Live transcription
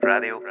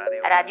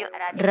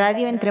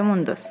Radio Entre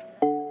Mundos.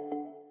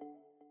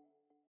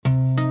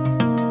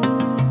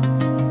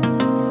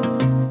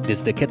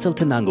 Desde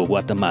Quetzaltenango,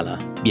 Guatemala,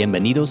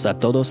 bienvenidos a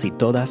todos y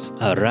todas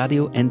a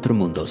Radio Entre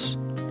Mundos.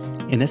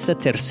 En esta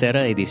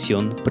tercera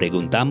edición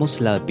preguntamos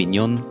la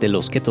opinión de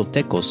los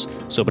quetzaltecos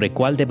sobre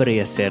cuál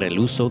debería ser el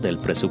uso del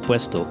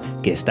presupuesto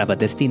que estaba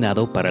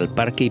destinado para el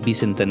Parque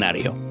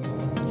Bicentenario.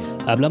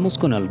 Hablamos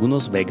con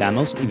algunos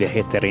veganos y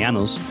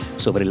vegetarianos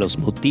sobre los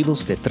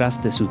motivos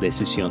detrás de su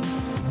decisión.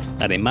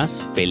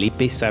 Además,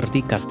 Felipe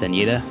Sarti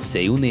Castañeda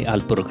se une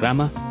al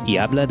programa y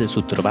habla de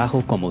su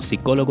trabajo como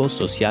psicólogo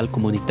social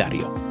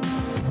comunitario.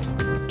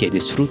 Que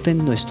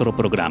disfruten nuestro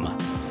programa.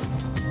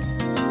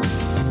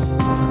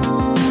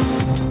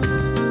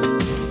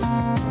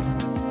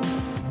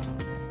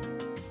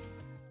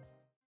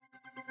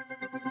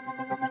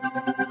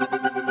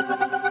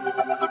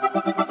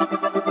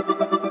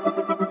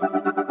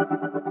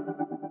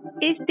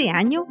 Este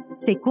año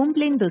se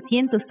cumplen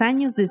 200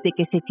 años desde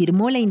que se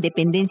firmó la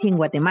independencia en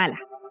Guatemala,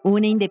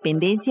 una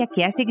independencia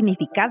que ha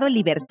significado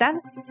libertad,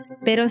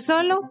 pero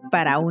solo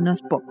para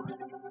unos pocos,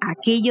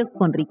 aquellos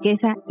con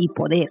riqueza y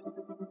poder.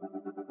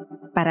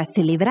 Para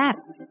celebrar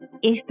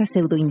esta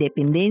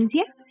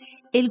pseudoindependencia,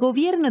 el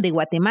gobierno de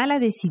Guatemala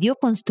decidió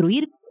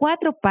construir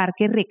 4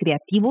 parques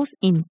recreativos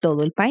en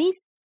todo el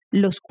país,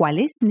 los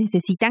cuales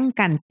necesitan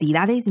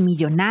cantidades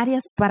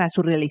millonarias para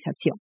su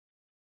realización.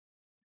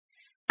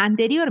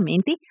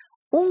 Anteriormente,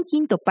 un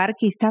 5º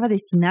parque estaba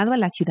destinado a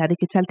la ciudad de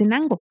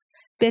Quetzaltenango,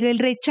 pero el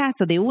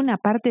rechazo de una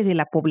parte de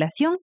la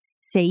población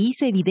se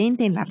hizo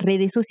evidente en las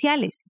redes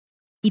sociales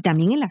y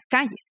también en las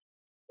calles,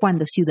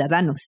 cuando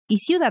ciudadanos y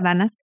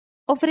ciudadanas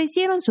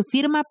ofrecieron su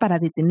firma para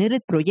detener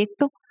el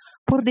proyecto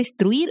por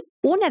destruir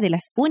una de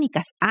las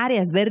únicas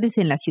áreas verdes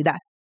en la ciudad,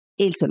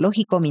 el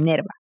Zoológico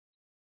Minerva.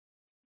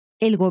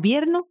 El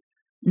gobierno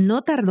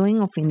no tardó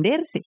en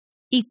ofenderse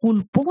y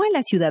culpó a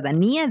la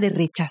ciudadanía de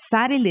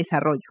rechazar el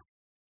desarrollo.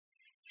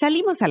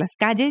 Salimos a las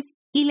calles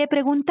y le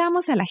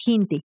preguntamos a la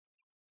gente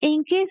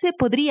en qué se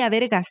podría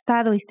haber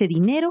gastado este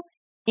dinero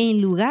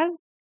en lugar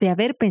de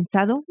haber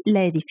pensado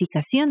la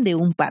edificación de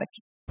un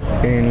parque.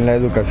 En la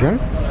educación,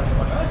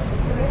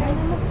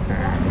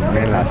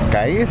 en las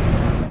calles.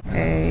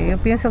 Yo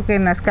pienso que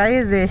en las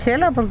calles de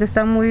Xela porque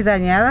están muy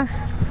dañadas.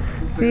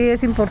 Sí,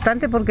 es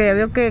importante porque ya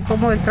veo que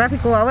como el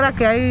tráfico ahora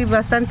que hay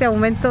bastante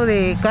aumento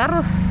de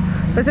carros,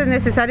 pues es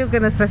necesario que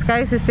nuestras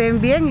calles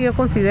estén bien y yo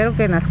considero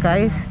que en las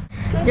calles.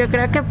 Yo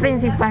creo que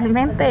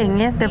principalmente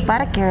en este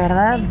parque,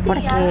 ¿verdad?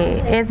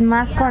 Porque es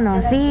más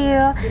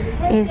conocido,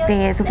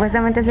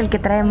 supuestamente es el que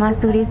trae más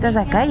turistas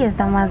acá y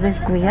está más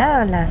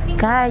descuidado. Las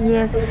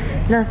calles,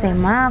 los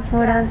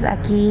semáforos,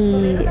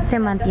 aquí se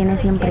mantiene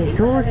siempre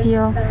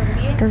sucio.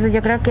 Entonces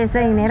yo creo que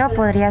ese dinero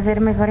podría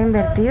ser mejor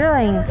invertido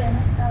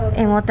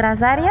en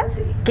otras áreas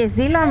que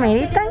sí lo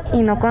ameritan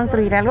y no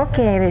construir algo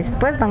que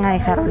después van a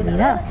dejar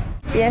olvidado.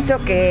 Pienso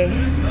que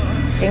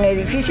en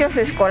edificios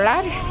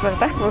escolares,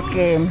 ¿verdad?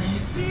 Porque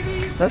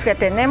los que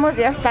tenemos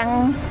ya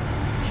están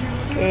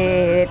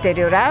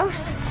deteriorados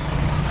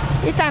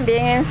y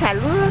también en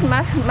salud,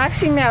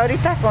 máxime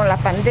ahorita con la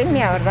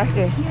pandemia, ¿verdad?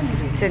 Que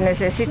se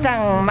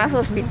necesitan más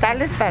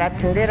hospitales para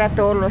atender a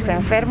todos los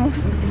enfermos.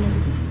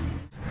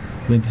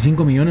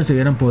 25 millones se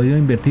hubieran podido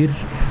invertir,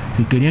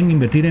 si querían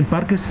invertir en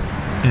parques,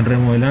 en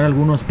remodelar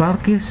algunos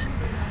parques,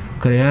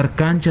 crear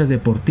canchas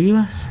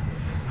deportivas,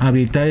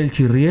 habilitar el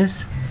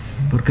Chirriés,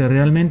 porque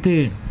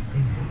realmente,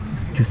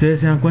 si ustedes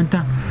se dan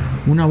cuenta,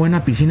 una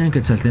buena piscina en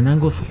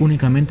Quetzaltenango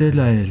únicamente es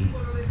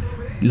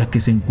la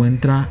que se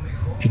encuentra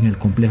en el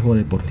complejo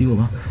deportivo,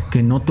 ¿va?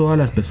 Que no todas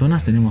las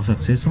personas tenemos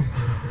acceso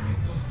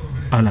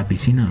a la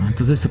piscina, ¿va?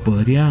 Entonces se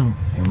podría,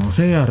 no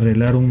sé,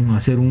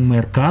 hacer un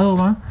mercado,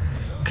 ¿va?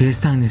 Que es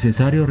tan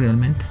necesario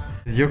realmente.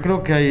 Yo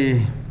creo que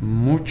hay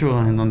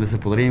mucho en donde se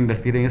podría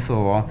invertir en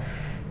eso, ¿va?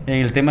 En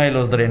el tema de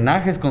los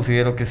drenajes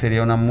considero que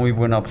sería una muy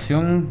buena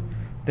opción.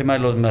 El tema de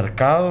los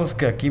mercados,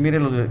 que aquí mire,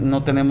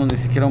 no tenemos ni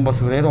siquiera un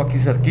basurero aquí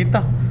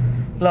cerquita.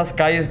 Las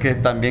calles que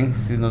también,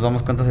 si nos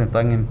damos cuenta,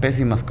 están en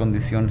pésimas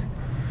condiciones.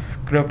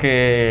 Creo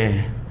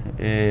que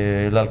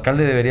el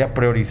alcalde debería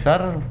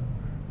priorizar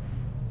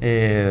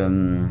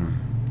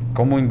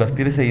cómo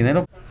invertir ese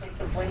dinero.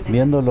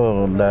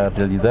 Viéndolo la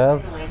realidad,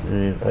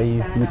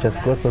 hay muchas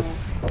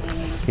cosas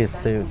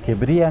que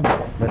brillan,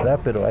 ¿verdad?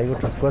 Pero hay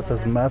otras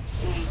cosas más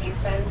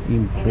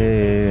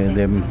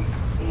de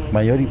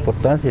mayor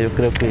importancia. Yo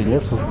creo que en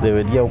eso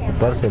debería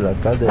ocuparse el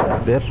alcalde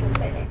de ver.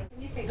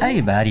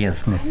 Hay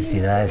varias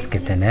necesidades que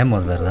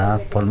tenemos,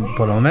 ¿verdad? Por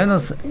lo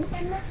menos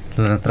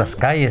nuestras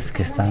calles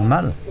que están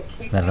mal,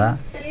 ¿verdad?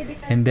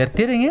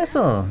 Invertir en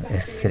eso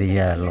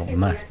sería lo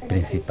más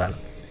principal.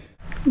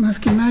 Más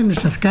que nada en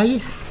nuestras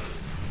calles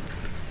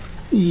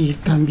y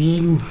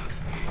también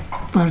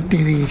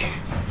parte de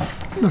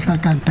los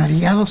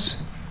alcantarillados,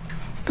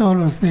 todos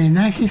los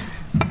drenajes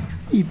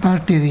y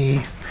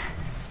parte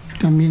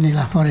también de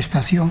la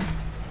forestación.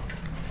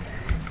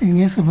 En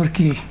eso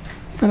porque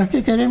 ¿para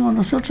qué queremos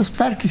nosotros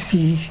parques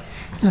si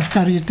las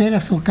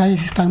carreteras o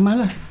calles están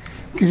malas?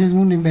 Queremos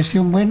una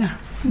inversión buena,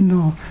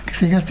 no que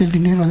se gaste el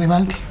dinero de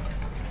balde.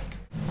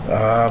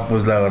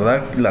 Pues la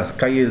verdad, las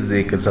calles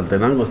de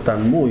Quetzaltenango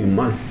están muy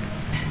mal.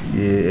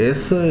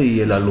 Eso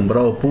y el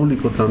alumbrado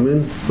público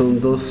también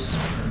son dos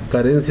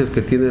carencias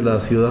que tiene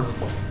la ciudad.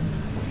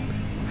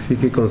 Así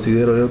que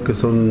considero yo que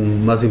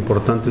son más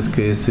importantes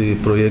que ese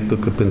proyecto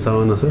que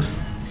pensaban hacer.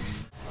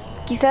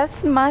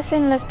 Quizás más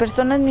en las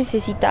personas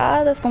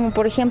necesitadas, como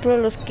por ejemplo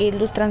los que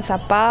ilustran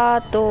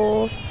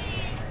zapatos,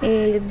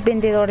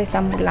 vendedores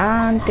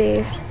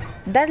ambulantes,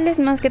 darles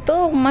más que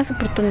todo más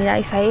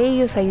oportunidades a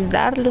ellos,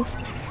 ayudarlos.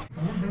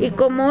 Y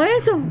como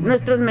eso,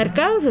 nuestros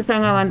mercados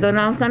están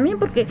abandonados también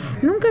porque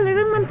nunca le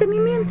dan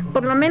mantenimiento,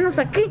 por lo menos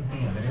aquí.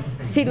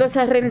 Si los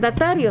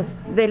arrendatarios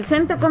del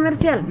centro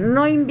comercial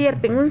no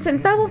invierten un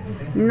centavo,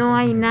 no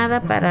hay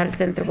nada para el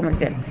centro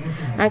comercial.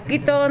 Aquí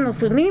todos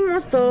nos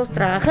unimos, todos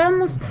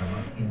trabajamos,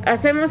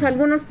 hacemos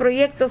algunos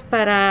proyectos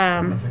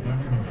para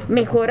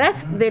mejorar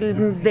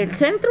del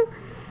centro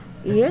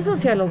y eso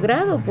se ha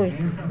logrado,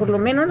 pues por lo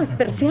menos las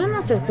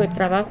persianas, fue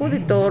trabajo de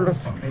todos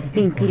los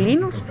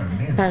inquilinos,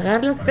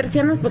 pagar las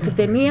persianas porque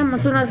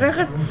teníamos unas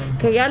rejas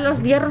que ya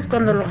los hierros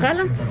cuando lo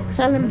jalan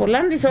salen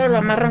volando y solo lo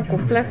amarran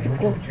con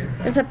plástico,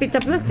 esa pita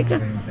plástica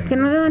que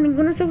no daba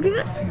ninguna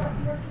seguridad,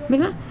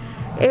 ¿verdad?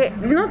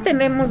 No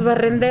tenemos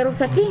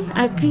barrenderos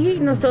aquí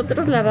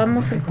nosotros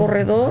lavamos el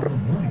corredor,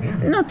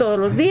 no todos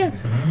los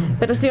días,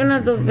 pero sí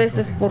unas 2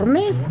 veces por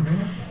mes,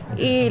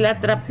 y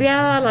la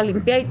trapeada, la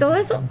limpiada y todo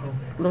eso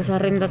los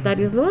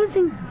arrendatarios lo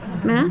hacen,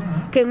 ¿verdad?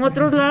 Que en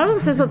otros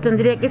lados eso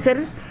tendría que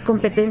ser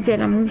competencia de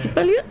la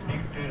municipalidad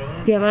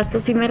de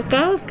abastos y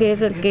mercados, que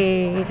es el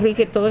que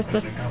rige todas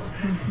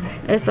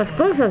estas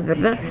cosas,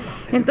 ¿verdad?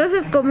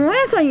 Entonces, como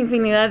eso, hay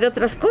infinidad de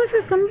otras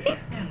cosas también,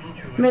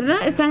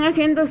 ¿verdad? Están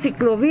haciendo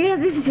ciclovías,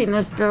 dice, si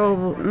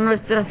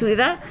nuestra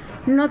ciudad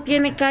no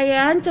tiene calles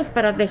anchas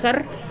para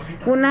dejar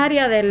un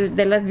área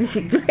de las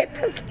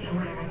bicicletas,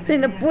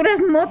 sino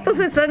puras motos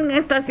están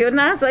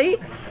estacionadas ahí.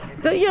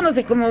 Entonces yo no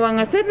sé cómo van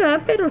a hacer,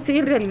 ¿verdad? Pero sí,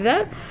 en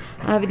realidad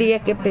habría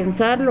que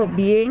pensarlo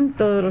bien,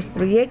 todos los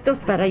proyectos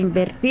para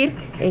invertir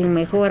en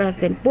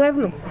mejoras del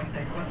pueblo,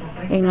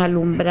 en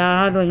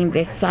alumbrado, en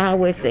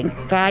desagües, en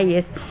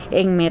calles,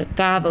 en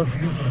mercados,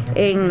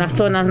 en las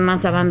zonas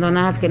más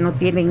abandonadas que no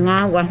tienen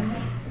agua.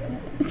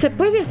 Se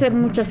puede hacer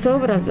muchas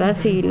obras, ¿verdad?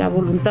 Si la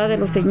voluntad de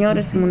los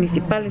señores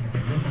municipales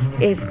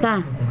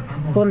está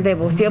con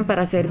devoción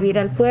para servir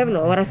al pueblo.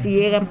 Ahora si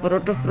llegan por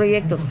otros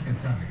proyectos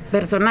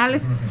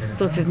personales,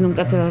 entonces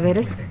nunca se va a ver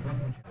eso.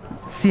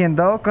 Si en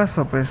dado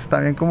caso, pues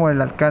también como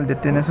el alcalde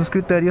tiene sus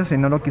criterios y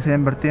no lo quisiera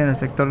invertir en el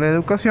sector de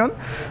educación,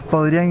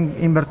 podrían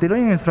invertirlo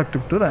en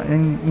infraestructura,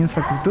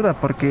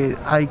 porque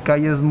hay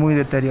calles muy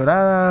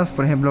deterioradas,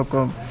 por ejemplo,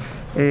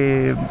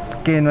 que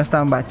no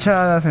están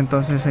bachadas,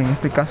 entonces en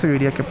este caso yo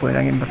diría que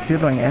podrían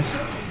invertirlo en eso.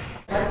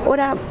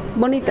 Hora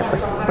bonita,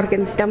 pues, porque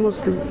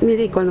necesitamos,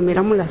 mire, cuando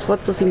miramos las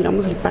fotos y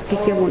miramos el parque,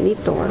 qué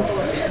bonito, ¿verdad?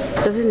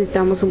 Entonces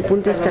necesitamos un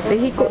punto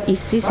estratégico y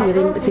sí, si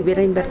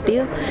hubiera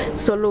invertido,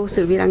 solo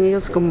se hubieran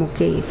ellos como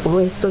que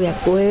puesto de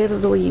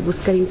acuerdo y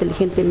buscar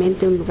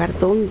inteligentemente un lugar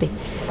donde,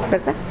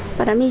 ¿verdad?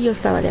 Para mí yo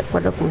estaba de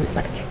acuerdo con el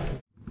parque.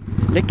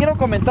 Le quiero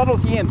comentar lo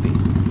siguiente,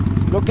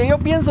 lo que yo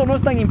pienso no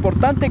es tan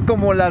importante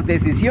como las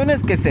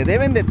decisiones que se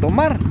deben de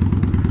tomar.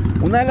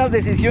 Una de las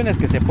decisiones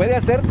que se puede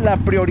hacer, la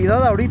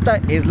prioridad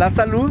ahorita es la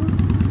salud,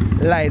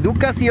 la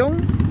educación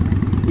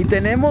y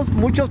tenemos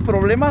muchos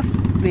problemas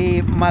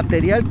de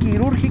material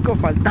quirúrgico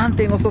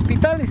faltante en los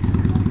hospitales.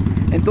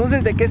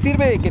 Entonces, ¿de qué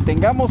sirve que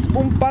tengamos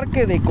un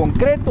parque de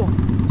concreto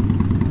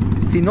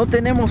si no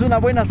tenemos una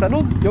buena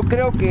salud? Yo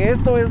creo que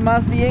esto es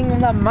más bien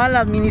una mala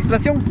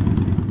administración.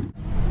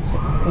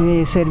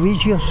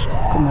 Servicios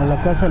como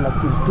la Casa de la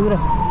Cultura,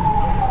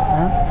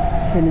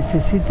 se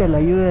necesita la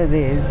ayuda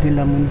de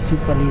la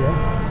municipalidad.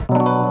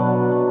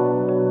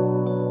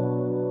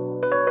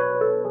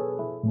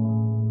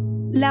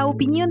 La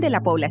opinión de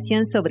la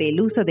población sobre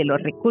el uso de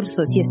los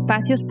recursos y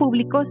espacios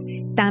públicos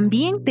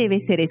también debe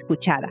ser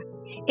escuchada.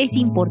 Es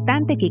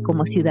importante que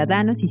como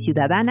ciudadanos y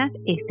ciudadanas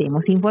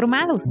estemos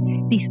informados,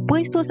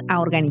 dispuestos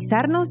a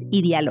organizarnos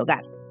y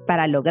dialogar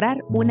para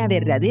lograr una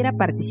verdadera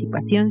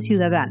participación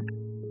ciudadana.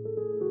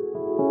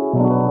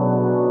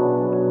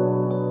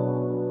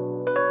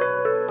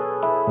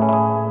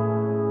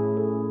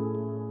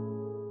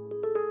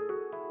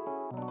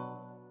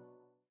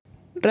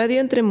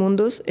 Radio Entre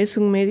Mundos es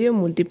un medio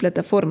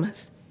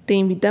multiplataformas. Te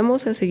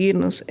invitamos a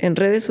seguirnos en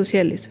redes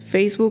sociales,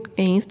 Facebook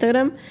e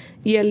Instagram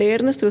y a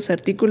leer nuestros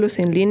artículos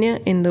en línea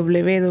en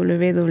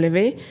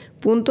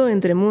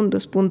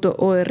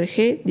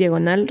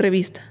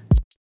www.entremundos.org/revista.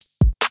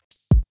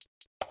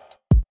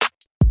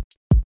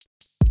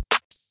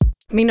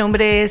 Mi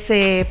nombre es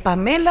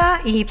Pamela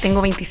y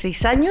tengo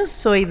 26 años.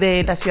 Soy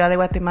de la ciudad de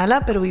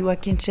Guatemala, pero vivo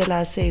aquí en Xela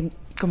hace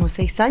como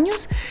 6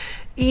 años.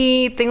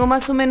 Y tengo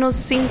más o menos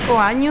 5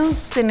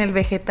 años en el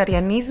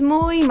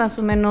vegetarianismo y más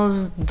o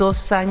menos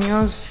 2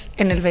 años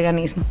en el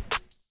veganismo.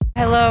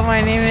 Hello,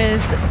 my name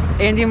is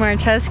Andy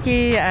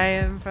Marchewski.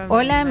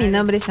 Hola, mi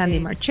nombre es Andy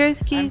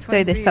Marchewski,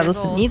 soy de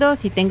Estados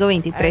Unidos y tengo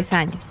 23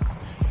 años.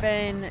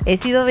 He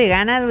sido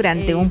vegana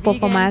durante un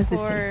poco más de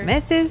 6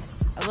 meses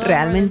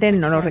Realmente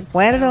no lo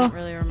recuerdo.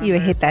 Y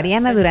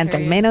vegetariana durante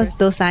al menos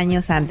 2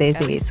 años antes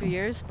de eso.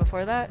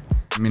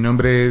 Mi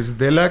nombre es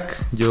Delac,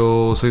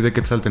 yo soy de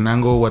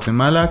Quetzaltenango,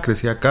 Guatemala,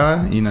 crecí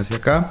acá y nací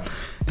acá.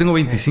 Tengo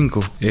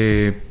 25.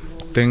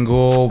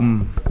 Tengo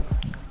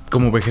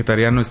como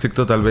vegetariano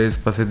estricto tal vez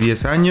pasé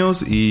 10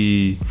 años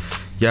y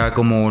ya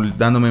como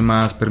dándome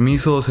más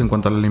permisos en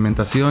cuanto a la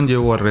alimentación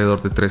llevo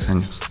alrededor de 3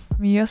 años.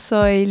 Yo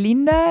soy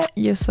Linda,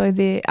 yo soy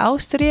de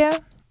Austria,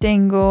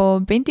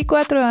 tengo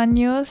 24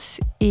 años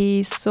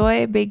y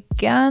soy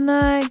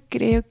vegana,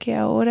 creo que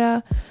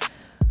ahora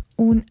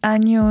 1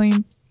 año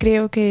y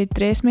creo que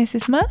 3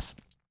 meses más.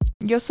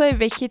 Yo soy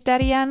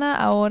vegetariana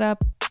ahora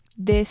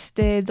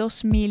desde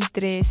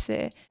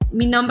 2013.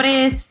 Mi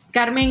nombre es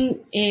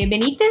Carmen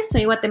Benítez,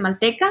 soy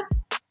guatemalteca,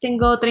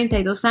 tengo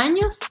 32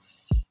 años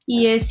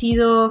y he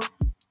sido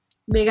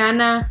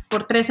vegana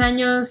por 3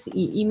 años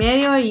y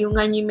medio y 1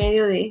 año y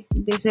medio de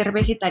ser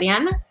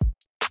vegetariana.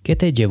 ¿Qué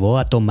te llevó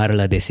a tomar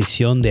la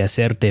decisión de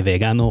hacerte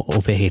vegano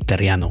o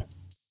vegetariano?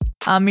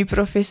 Mi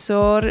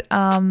profesor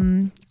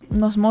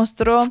nos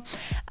mostró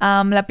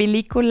la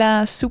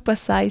película Super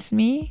Size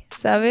Me,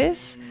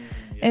 ¿sabes?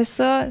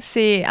 Eso,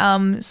 sí,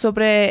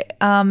 sobre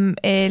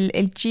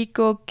el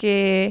chico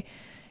que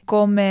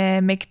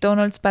come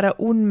McDonald's para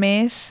 1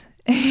 mes,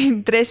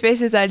 3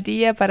 veces al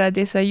día para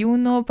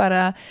desayuno,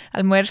 para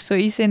almuerzo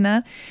y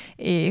cena.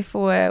 Y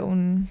fue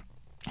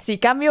sí,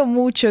 cambió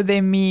mucho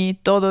de mi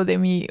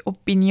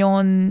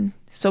opinión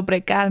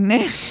sobre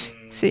carne,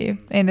 sí,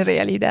 en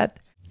realidad.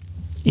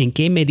 ¿En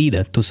qué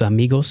medida tus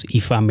amigos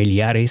y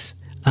familiares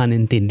han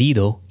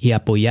entendido y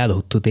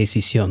apoyado tu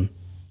decisión?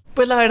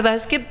 Pues la verdad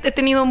es que he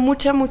tenido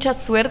mucha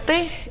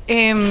suerte.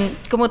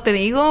 Como te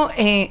digo,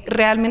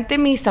 realmente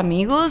mis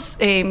amigos,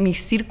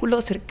 mis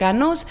círculos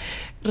cercanos,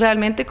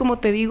 realmente, como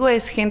te digo,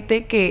 es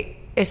gente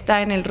que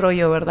está en el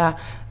rollo, ¿verdad?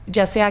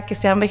 Ya sea que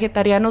sean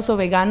vegetarianos o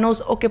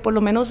veganos o que por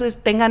lo menos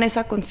tengan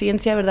esa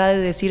conciencia, ¿verdad? De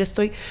decir,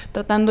 estoy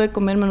tratando de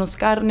comer menos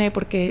carne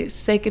porque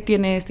sé que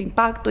tiene este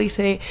impacto y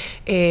sé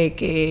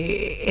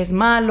que es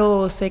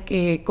malo, sé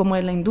que cómo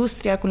es la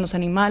industria con los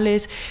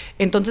animales.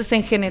 Entonces,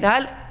 en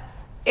general,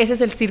 ese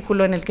es el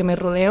círculo en el que me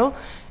rodeo.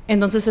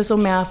 Entonces, eso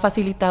me ha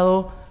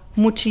facilitado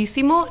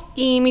muchísimo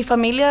y mi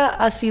familia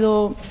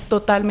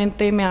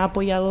me ha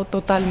apoyado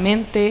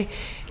totalmente.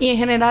 Y en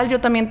general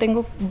yo también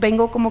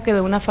vengo como que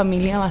de una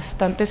familia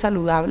bastante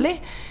saludable.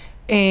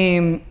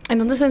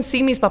 Entonces en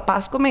sí mis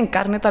papás comen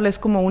carne tal vez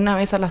como 1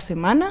 vez a la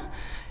semana.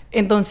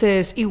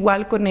 Entonces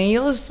igual con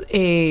ellos,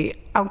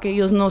 aunque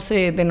ellos no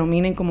se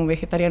denominen como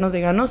vegetarianos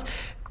veganos,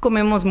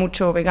 comemos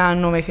mucho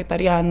vegano,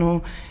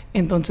 vegetariano.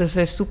 Entonces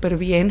es súper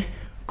bien.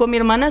 Con mi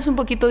hermana es un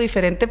poquito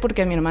diferente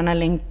porque a mi hermana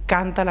le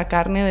encanta la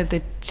carne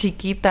desde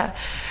chiquita.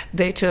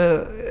 De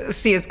hecho,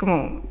 sí, es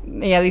como,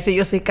 ella dice,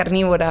 yo soy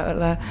carnívora,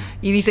 ¿verdad?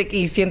 Y dice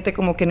que siente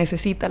como que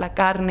necesita la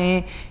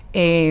carne.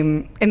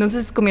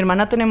 Entonces, con mi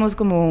hermana tenemos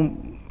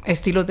como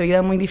estilos de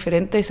vida muy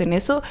diferentes en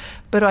eso,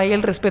 pero hay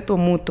el respeto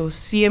mutuo.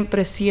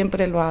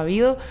 Siempre lo ha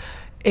habido.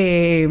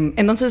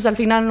 Entonces, al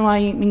final no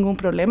hay ningún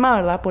problema,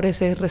 ¿verdad? Por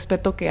ese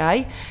respeto que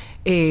hay.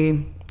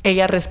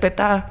 Ella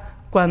respeta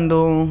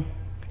cuando...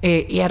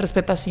 ella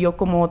respeta si yo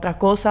como otra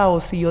cosa o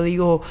si yo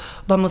digo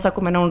vamos a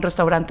comer a un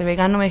restaurante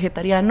vegano,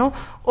 vegetariano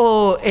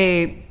o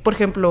por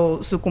ejemplo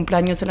su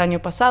cumpleaños el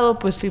año pasado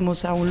pues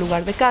fuimos a un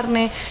lugar de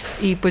carne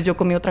y pues yo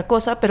comí otra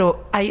cosa,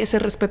 pero hay ese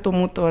respeto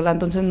mutuo, ¿verdad?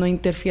 Entonces no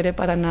interfiere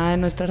para nada en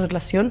nuestra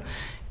relación.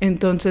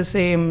 Entonces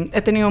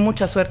he tenido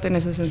mucha suerte en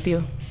ese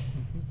sentido.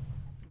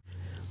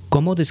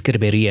 ¿Cómo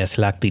describirías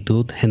la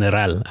actitud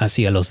general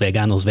hacia los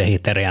veganos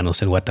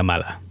vegetarianos en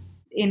Guatemala?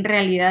 En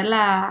realidad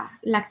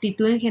la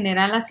actitud en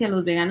general hacia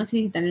los veganos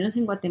y vegetarianos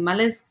en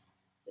Guatemala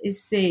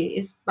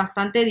es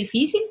bastante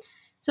difícil,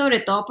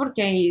 sobre todo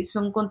porque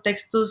son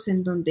contextos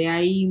en donde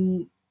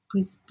hay,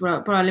 pues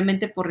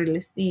probablemente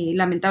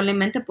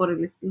lamentablemente por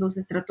los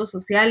estratos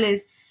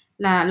sociales,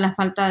 la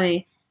falta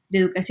de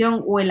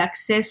educación o el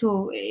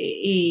acceso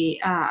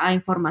a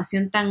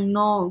información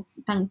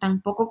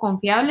tan poco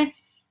confiable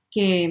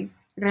que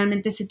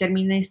realmente se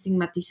termina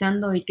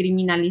estigmatizando y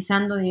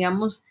criminalizando,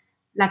 digamos,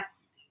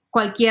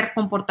 cualquier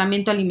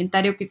comportamiento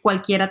alimentario que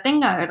cualquiera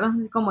tenga, ¿verdad?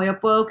 Como yo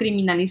puedo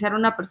criminalizar a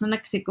una persona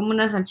que se come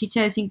una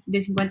salchicha de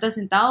 50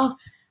 centavos,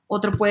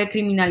 otro puede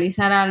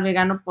criminalizar al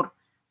vegano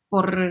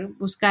por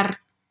buscar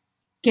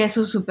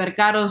quesos súper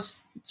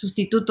caros,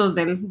 sustitutos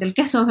del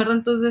queso, ¿verdad?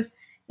 Entonces,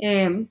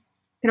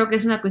 creo que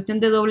es una cuestión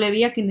de doble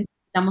vía que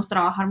necesitamos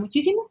trabajar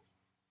muchísimo.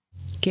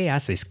 ¿Qué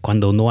haces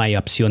cuando no hay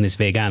opciones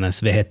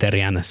veganas,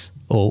 vegetarianas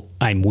o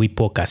hay muy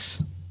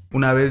pocas?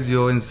 Una vez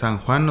yo en San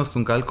Juan,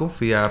 Ostuncalco,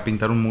 fui a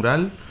pintar un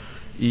mural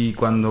y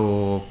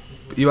cuando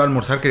iba a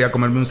almorzar quería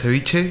comerme un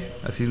ceviche,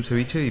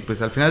 y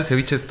pues al final el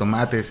ceviche es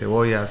tomate,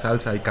 cebolla,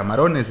 salsa y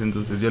camarones.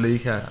 Entonces yo le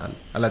dije a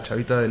la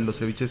chavita de los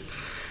ceviches,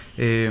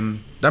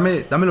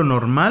 dame lo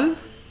normal,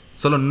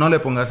 solo no le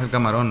pongas el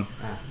camarón.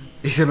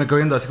 Y se me quedó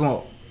viendo así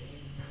como,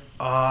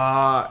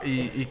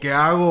 ¿y qué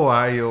hago?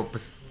 Yo,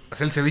 pues,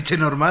 hacer el ceviche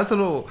normal,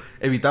 solo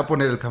evitaba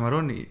poner el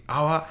camarón.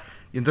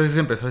 Y, Y entonces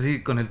empezó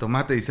así con el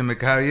tomate y se me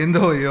queda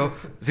viendo y yo,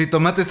 sí,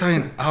 tomate está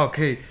bien, ok.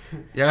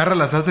 Y agarra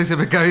la salsa y se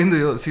me queda viendo y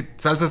yo, sí,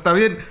 salsa está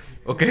bien,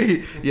 ok.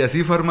 Y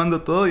así fue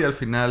armando todo y al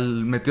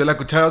final metió la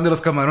cuchara donde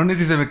los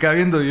camarones y se me queda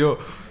viendo y yo,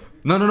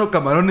 no,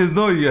 camarones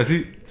no. Y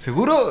así,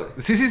 ¿seguro?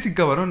 Sí, sin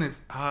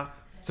camarones.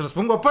 ¿Se los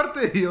pongo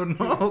aparte? Y yo,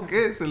 no,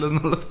 ¿qué?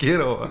 No los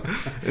quiero.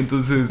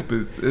 Entonces,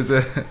 pues,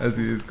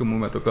 así es como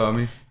me ha tocado a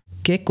mí.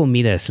 ¿Qué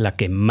comida es la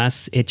que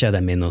más echa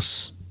de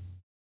menos?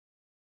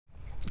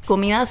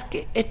 Comidas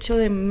que echo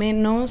de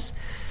menos,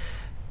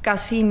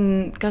 casi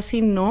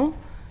no.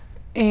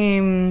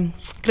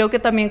 Creo que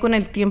también con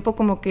el tiempo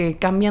como que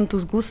cambian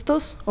tus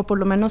gustos, o por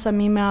lo menos a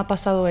mí me ha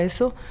pasado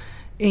eso.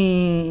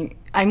 Y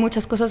hay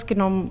muchas cosas que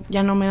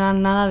ya no me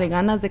dan nada de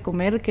ganas de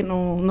comer, que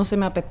no se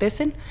me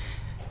apetecen.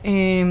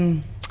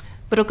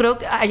 Pero creo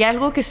que hay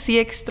algo que sí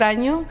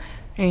extraño.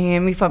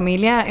 En mi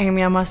familia,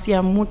 mi mamá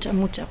hacía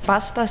mucha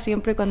pasta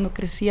siempre cuando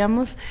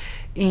crecíamos.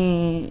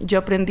 Y yo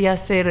aprendí a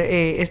hacer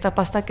esta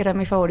pasta que era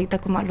mi favorita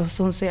como a los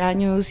 11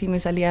 años y me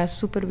salía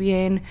súper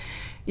bien.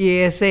 Y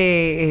es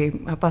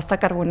pasta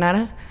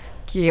carbonara,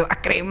 que lleva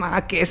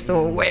crema,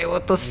 queso,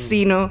 huevo,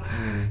 tocino.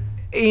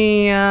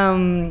 Y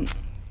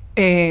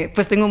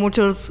pues tengo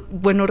muchos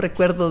buenos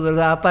recuerdos,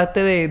 ¿verdad?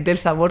 Aparte del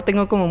sabor,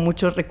 tengo como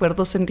muchos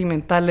recuerdos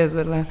sentimentales,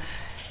 ¿verdad?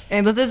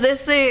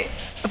 Entonces,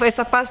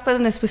 esa pasta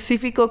en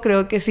específico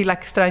creo que sí la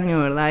extraño,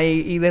 ¿verdad?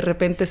 Y de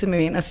repente se me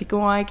viene así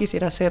como,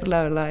 quisiera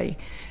hacerla, ¿verdad? Y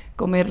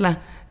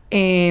comerla.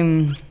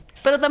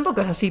 Pero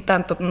tampoco es así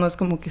tanto, no es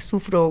como que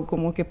sufro,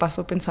 como que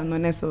paso pensando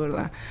en eso,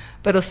 ¿verdad?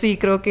 Pero sí,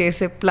 creo que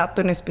ese plato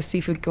en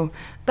específico.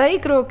 De ahí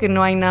creo que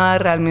no hay nada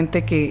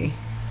realmente que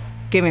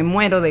me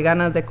muero de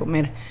ganas de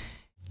comer.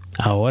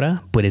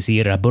 Ahora puedes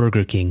ir a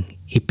Burger King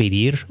y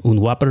pedir un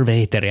Whopper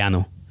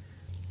vegetariano.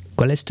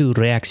 ¿Cuál es tu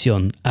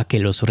reacción a que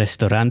los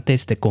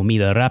restaurantes de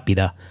comida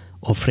rápida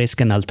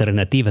ofrezcan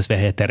alternativas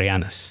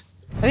vegetarianas?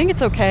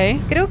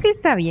 Creo que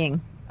está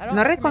bien.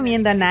 No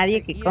recomiendo a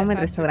nadie que come en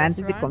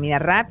restaurantes de comida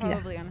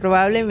rápida.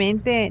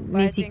 Probablemente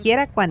ni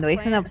siquiera cuando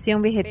es una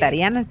opción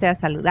vegetariana sea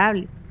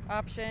saludable.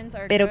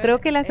 Pero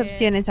creo que las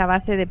opciones a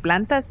base de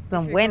plantas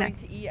son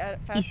buenas.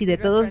 Y si de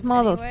todos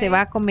modos se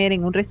va a comer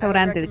en un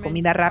restaurante de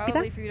comida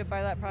rápida,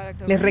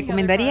 les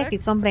recomendaría que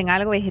compren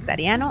algo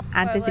vegetariano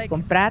antes de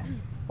comprar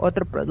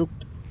otro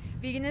producto.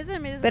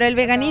 Pero el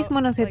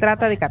veganismo no se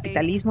trata de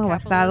capitalismo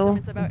basado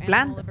en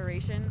plantas.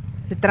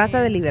 Se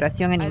trata de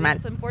liberación animal.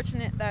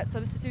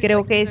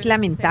 Creo que es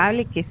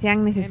lamentable que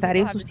sean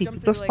necesarios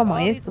sustitutos como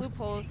estos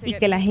y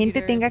que la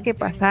gente tenga que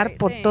pasar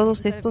por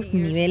todos estos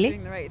niveles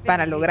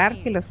para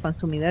lograr que los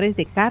consumidores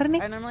de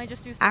carne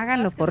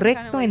hagan lo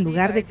correcto en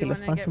lugar de que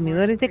los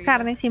consumidores de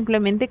carne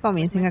simplemente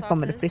comiencen a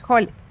comer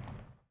frijoles.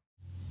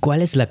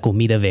 ¿Cuál es la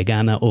comida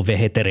vegana o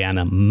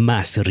vegetariana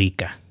más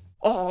rica?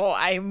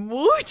 Hay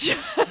mucho.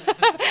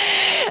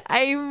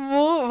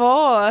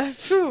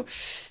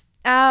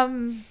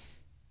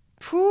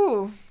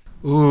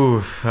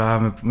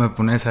 Me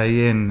pones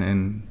ahí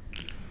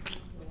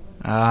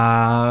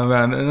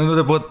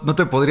no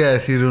te podría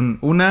decir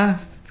una.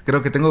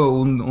 Creo que tengo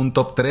un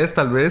top 3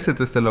 tal vez,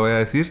 entonces te lo voy a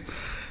decir.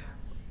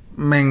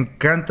 Me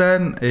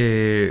encantan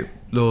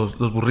los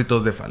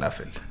burritos de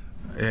falafel.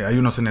 Hay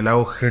unos en el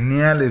lago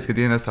geniales que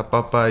tienen esta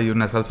papa y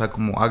una salsa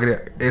como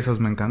agria. Esos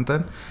me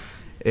encantan.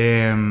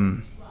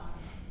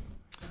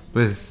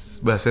 Pues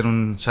voy a hacer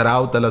un shout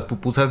out a las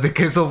pupusas de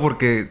queso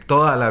porque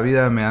toda la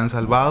vida me han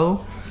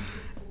salvado.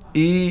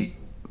 Y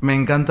me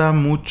encanta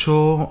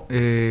mucho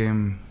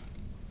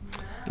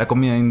la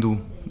comida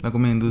hindú. La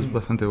comida hindú es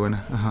bastante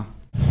buena. Ajá.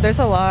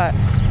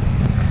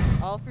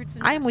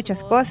 Hay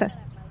muchas cosas.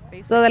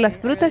 Todas las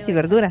frutas y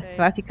verduras,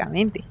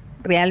 básicamente.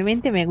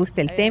 Realmente me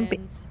gusta el tempe.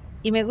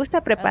 Y me gusta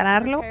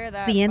prepararlo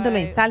friéndolo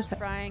en salsas.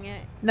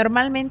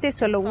 Normalmente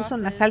solo uso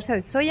una salsa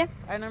de soya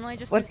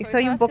porque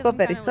soy un poco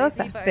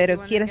perezosa,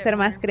 pero quiero ser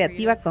más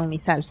creativa con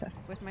mis salsas.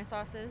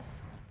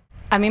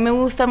 A mí me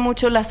gustan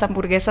mucho las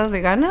hamburguesas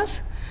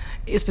veganas,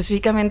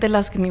 específicamente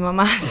las que mi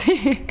mamá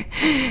hace.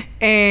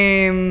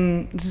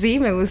 Sí,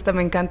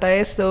 me encanta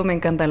eso, me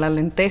encantan las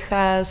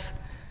lentejas.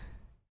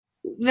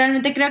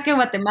 Realmente creo que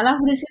Guatemala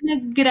ofrece una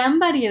gran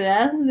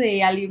variedad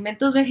de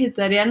alimentos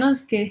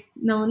vegetarianos que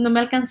no me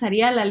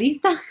alcanzaría a la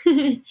lista.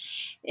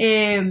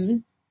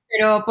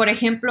 Pero, por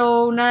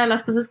ejemplo, una de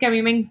las cosas que a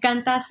mí me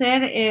encanta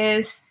hacer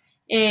es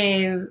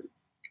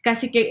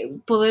casi que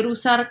poder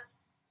usar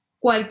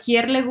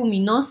cualquier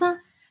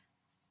leguminosa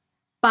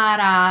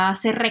para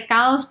hacer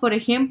recados, por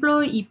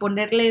ejemplo, y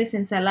ponerles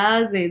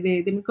ensaladas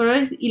de mil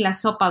colores y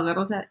las sopas,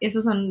 ¿verdad? O sea,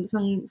 esos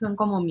son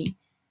como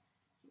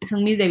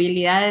son mis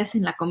debilidades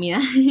en la comida.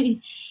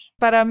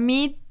 Para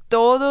mí,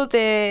 todo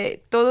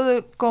de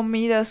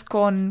comidas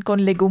con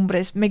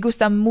legumbres. Me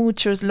gustan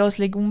mucho los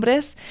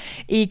legumbres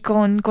y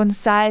con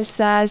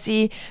salsas.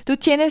 Y tú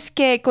tienes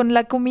que, con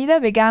la comida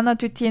vegana,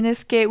 tú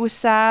tienes que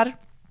usar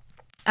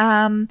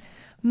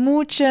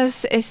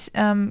muchas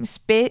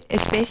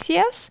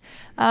especias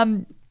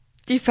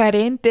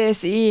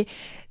diferentes y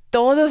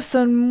todos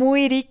son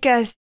muy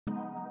ricas.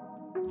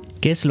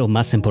 ¿Qué es lo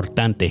más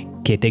importante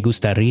que te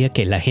gustaría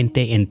que la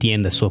gente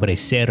entienda sobre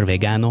ser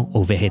vegano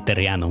o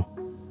vegetariano?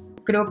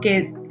 Creo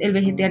que el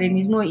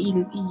vegetarianismo y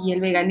el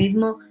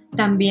veganismo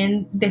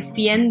también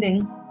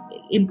defienden,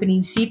 en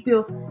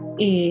principio,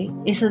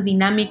 esas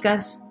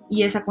dinámicas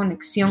y esa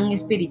conexión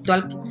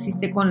espiritual que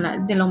existe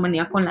de la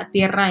humanidad con la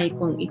tierra y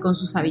con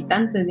sus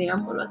habitantes,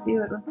 digámoslo así,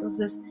 ¿verdad?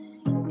 Entonces,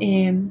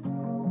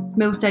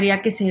 me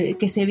gustaría que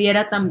se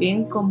viera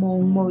también como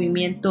un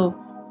movimiento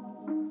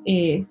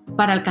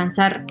para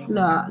alcanzar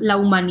la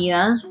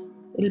humanidad,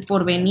 el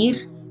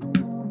porvenir,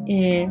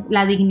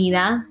 la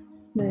dignidad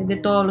de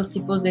todos los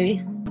tipos de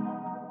vida.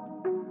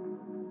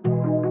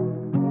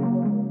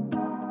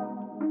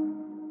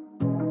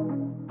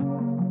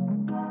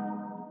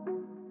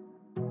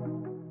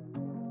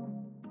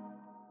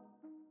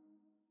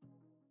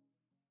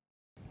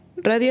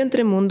 Radio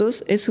Entre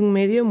Mundos es un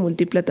medio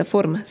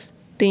multiplataformas.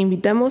 Te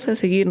invitamos a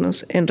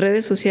seguirnos en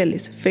redes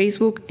sociales,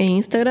 Facebook e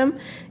Instagram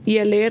y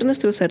a leer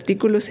nuestros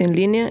artículos en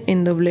línea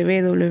en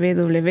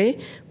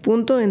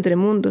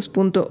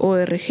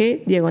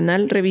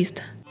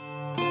www.entremundos.org/revista.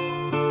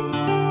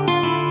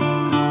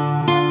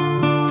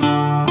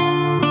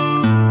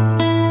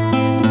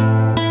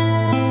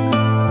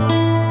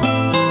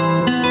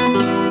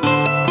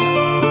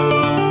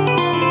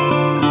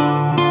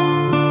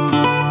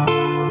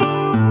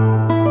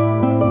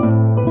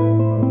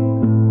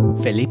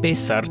 Felipe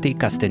Sarti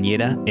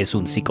Castañeda es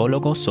un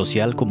psicólogo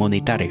social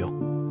comunitario.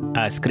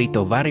 Ha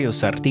escrito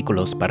varios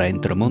artículos para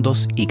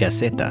Entremundos y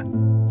Gaceta.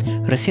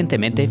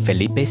 Recientemente,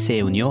 Felipe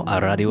se unió a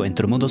Radio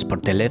Entremundos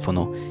por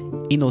teléfono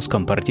y nos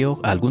compartió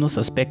algunos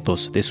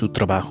aspectos de su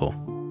trabajo.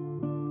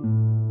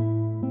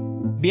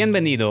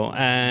 Bienvenido.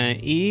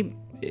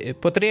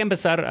 ¿Podría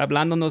empezar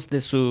hablándonos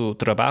de su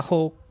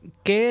trabajo?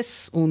 ¿Qué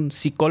es un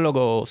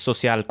psicólogo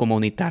social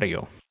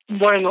comunitario?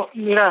 Bueno,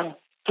 mira,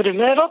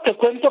 primero te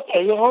cuento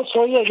que yo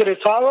soy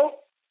egresado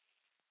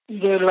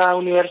de la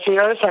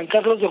Universidad de San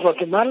Carlos de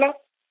Guatemala,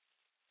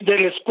 de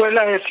la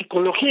Escuela de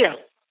Psicología.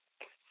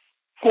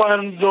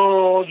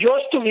 Cuando yo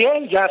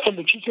estudié, ya hace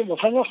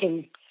muchísimos años,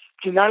 en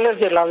finales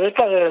de la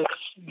década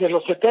de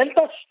los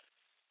 70,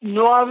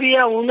 no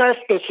había una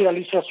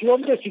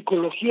especialización de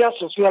psicología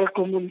social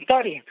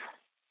comunitaria.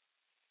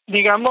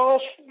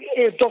 Digamos,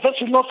 entonces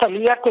uno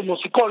salía como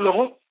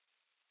psicólogo,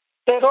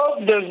 pero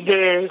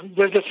desde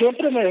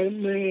siempre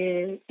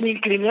me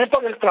incliné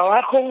por el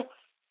trabajo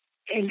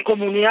en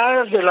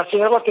comunidades de la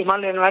ciudad de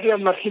Guatemala, en áreas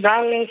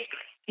marginales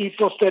y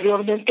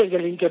posteriormente en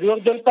el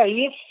interior del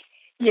país.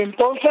 Y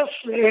entonces,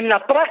 en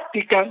la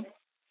práctica,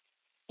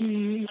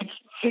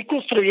 fui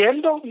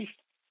construyendo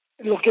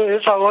lo que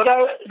es ahora,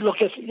 lo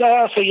que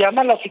ya se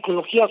llama la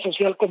psicología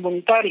social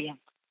comunitaria.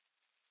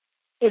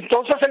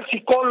 Entonces, el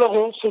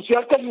psicólogo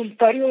social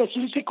comunitario es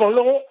un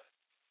psicólogo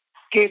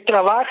que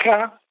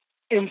trabaja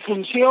en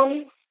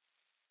función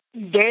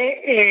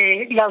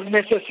de las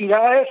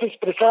necesidades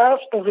expresadas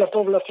por la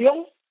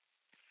población,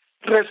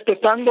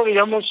 respetando,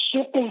 digamos,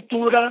 su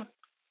cultura,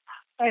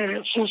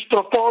 sus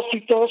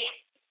propósitos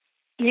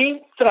y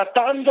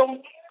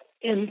tratando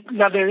en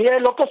la medida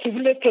de lo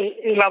posible que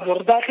el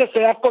abordaje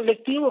sea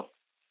colectivo,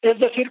 es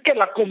decir, que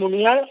la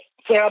comunidad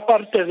sea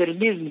parte del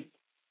mismo.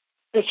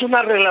 Es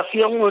una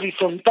relación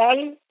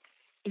horizontal,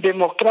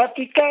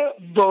 democrática,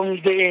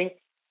 donde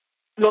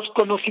los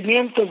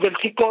conocimientos del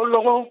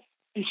psicólogo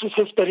y sus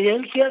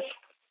experiencias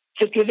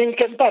se tienen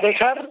que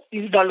emparejar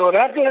y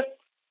valorarlas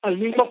al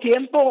mismo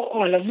tiempo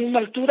o a la misma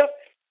altura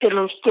que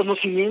los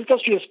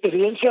conocimientos y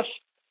experiencias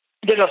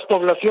de las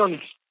poblaciones.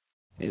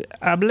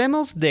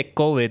 Hablemos de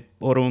COVID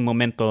por un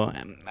momento.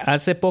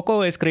 Hace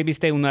poco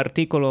escribiste un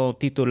artículo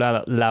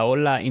titulado La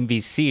ola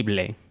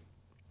invisible.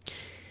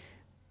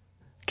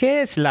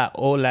 ¿Qué es la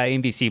ola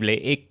invisible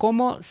y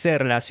cómo se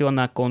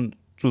relaciona con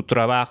su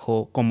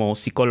trabajo como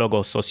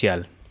psicólogo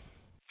social?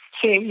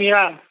 Sí,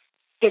 mira,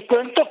 te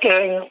cuento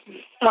que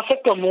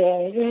hace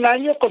como un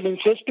año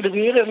comencé a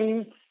escribir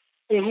en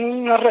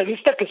una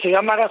revista que se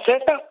llama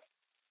Gaceta.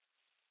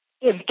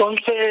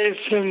 Entonces,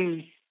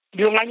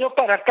 de un año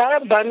para acá,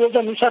 varios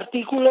de mis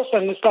artículos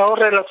han estado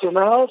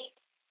relacionados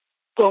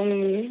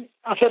con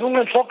hacer un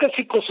enfoque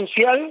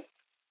psicosocial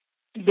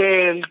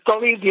del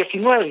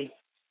COVID-19.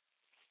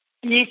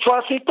 Y fue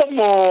así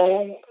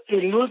como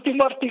el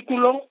último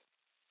artículo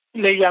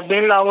le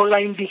llamé la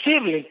ola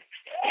invisible,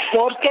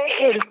 porque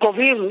el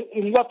COVID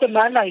en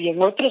Guatemala y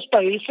en otros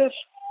países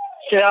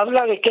se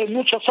habla de que hay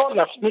muchas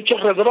olas, muchos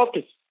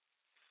rebrotes.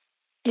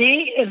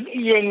 Y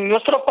en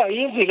nuestro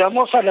país,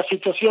 digamos, a la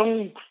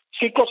situación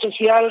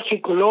psicosocial,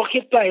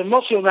 psicológica,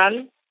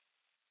 emocional,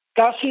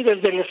 casi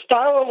desde el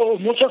Estado o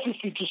muchas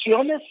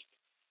instituciones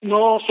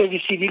no se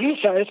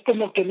visibiliza, es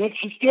como que no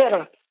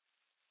existiera.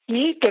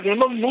 Y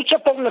tenemos mucha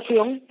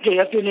población que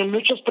ya tiene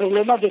muchos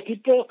problemas de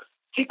tipo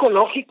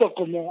psicológico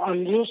como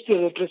angustia,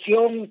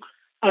 depresión,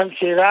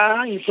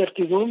 ansiedad,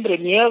 incertidumbre,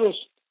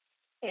 miedos,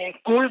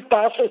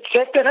 culpas,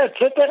 etcétera,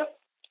 etcétera.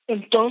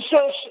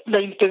 Entonces,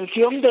 la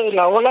intención de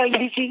la ola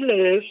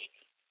invisible es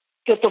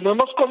que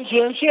tomemos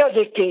conciencia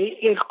de que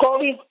el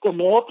COVID,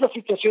 como otras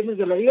situaciones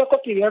de la vida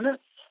cotidiana,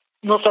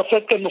 nos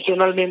afecta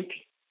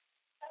emocionalmente.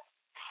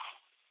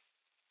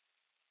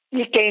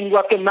 y que en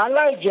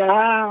Guatemala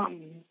ya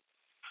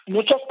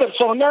muchas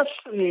personas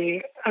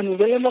a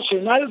nivel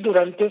emocional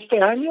durante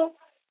este año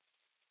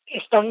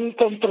están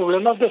con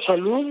problemas de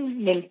salud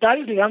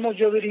mental, digamos,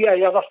 yo diría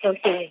ya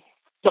bastante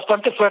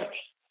fuertes.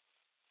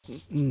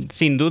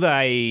 Sin duda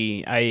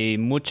hay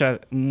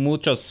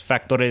muchos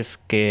factores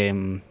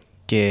que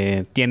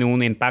tienen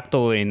un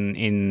impacto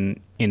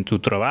en tu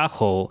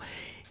trabajo.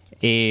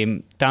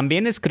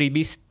 También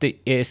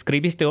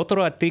escribiste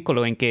otro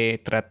artículo en que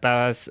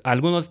tratabas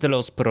algunos de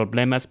los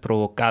problemas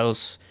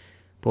provocados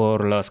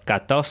por las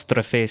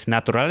catástrofes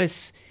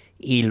naturales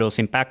y los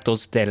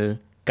impactos del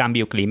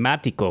cambio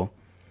climático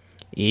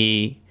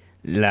y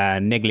la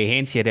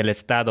negligencia del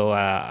Estado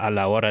a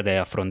la hora de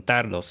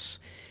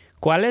afrontarlos.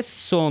 ¿Cuáles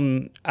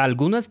son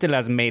algunas de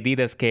las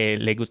medidas que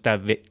le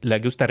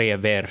gustaría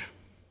ver?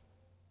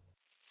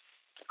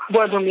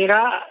 Bueno,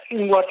 mira,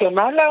 en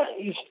Guatemala,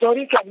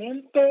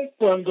 históricamente,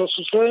 cuando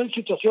suceden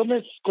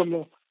situaciones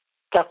como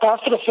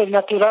catástrofes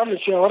naturales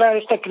y ahora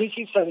esta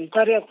crisis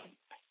sanitaria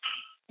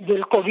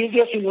del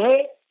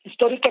COVID-19,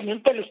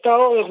 históricamente el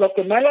Estado de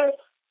Guatemala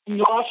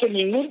no hace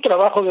ningún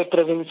trabajo de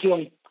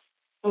prevención.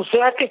 O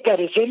sea que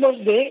carecemos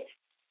de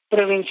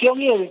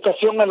prevención y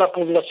educación a la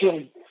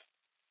población.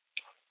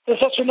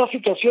 Esa es una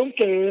situación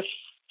que es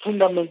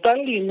fundamental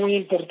y muy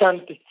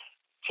importante.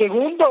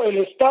 Segundo, el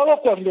Estado,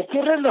 cuando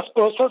ocurren las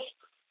cosas,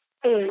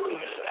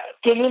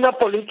 tiene una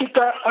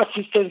política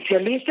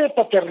asistencialista y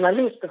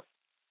paternalista,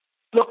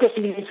 lo que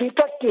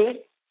significa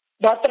que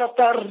va a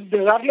tratar de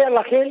darle a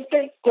la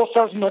gente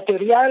cosas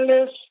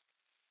materiales,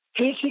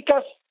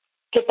 físicas,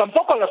 que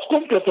tampoco las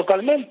cumple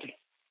totalmente.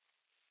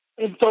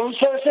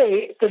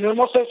 Entonces,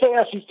 tenemos ese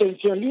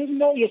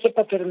asistencialismo y ese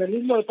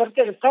paternalismo de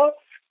parte del Estado,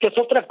 que es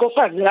otra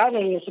cosa grave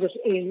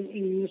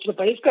en nuestro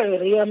país que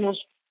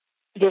deberíamos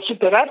de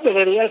superar.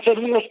 Debería ser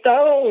un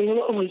Estado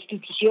o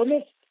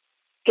instituciones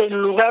que en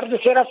lugar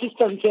de ser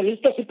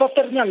asistencialistas y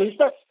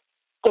paternalistas,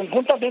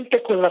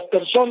 conjuntamente con las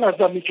personas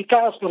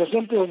damnificadas, por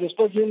ejemplo,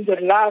 después de un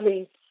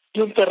deslave,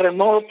 de un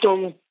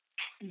terremoto,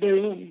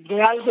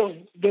 de algo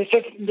de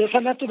esa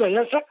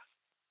naturaleza,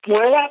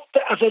 pueda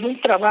hacer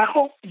un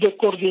trabajo de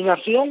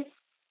coordinación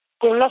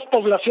con las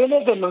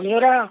poblaciones de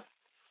manera,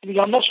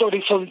 digamos,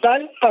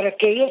 horizontal, para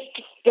que ellos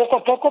poco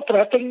a poco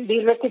traten de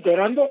ir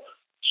recuperando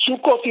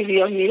su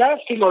cotidianidad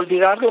sin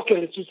olvidar lo que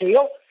les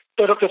sucedió,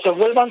 pero que se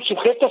vuelvan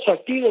sujetos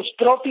activos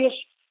propios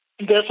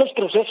de esos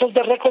procesos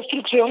de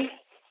reconstrucción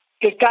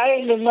que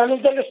caen en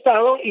manos del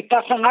Estado y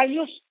pasan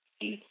años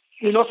y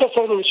no se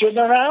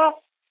soluciona nada,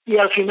 y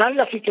al final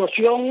la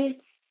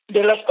situación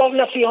de las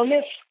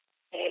poblaciones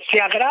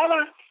se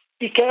agrava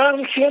y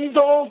quedan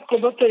siendo,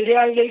 como te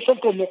diría Jason,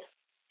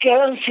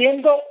 quedan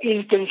siendo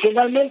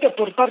intencionalmente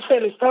por parte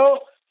del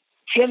Estado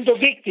siendo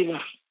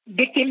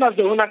víctimas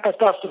de una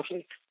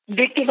catástrofe,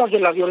 víctimas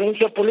de la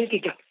violencia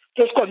política.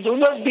 Entonces, cuando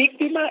uno es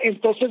víctima,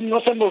 entonces no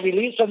se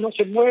moviliza, no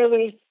se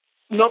mueve,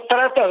 no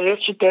trata de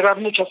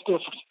superar muchas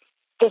cosas.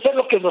 Entonces,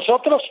 lo que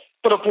nosotros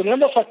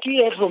proponemos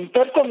aquí es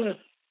romper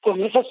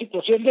con esa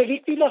situación de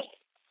víctimas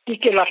y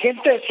que la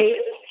gente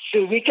se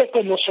ubique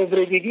como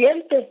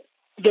sobreviviente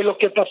de lo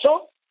que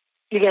pasó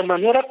y de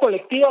manera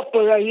colectiva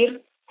pueda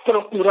ir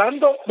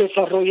procurando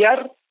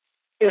desarrollar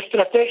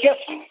estrategias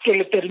que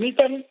le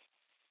permitan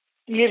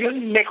ir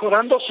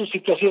mejorando su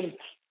situación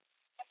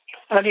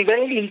a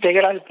nivel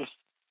integral, pues.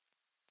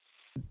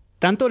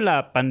 Tanto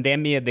la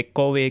pandemia de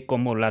COVID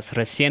como las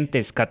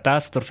recientes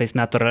catástrofes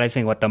naturales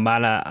en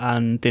Guatemala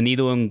han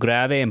tenido un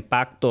grave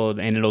impacto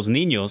en los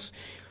niños.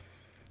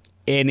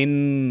 En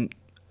un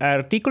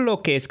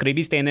artículo que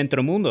escribiste en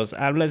Entremundos,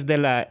 hablas de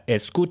la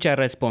escucha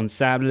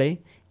responsable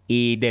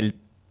y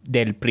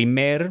del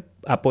primer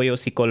apoyo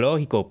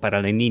psicológico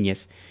para las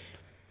niñas.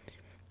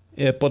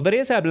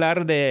 ¿Podrías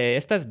hablar de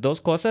estas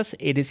dos cosas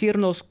y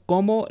decirnos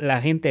cómo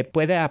la gente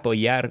puede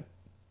apoyar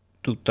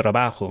tu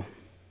trabajo?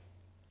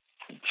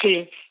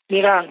 Sí,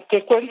 mira,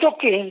 te cuento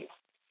que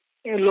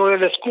lo de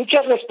la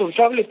escucha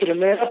responsable y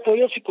primer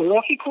apoyo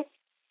psicológico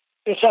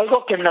es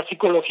algo que en la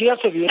psicología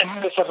se viene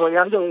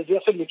desarrollando desde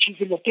hace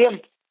muchísimo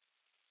tiempo,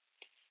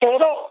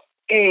 pero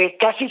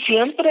casi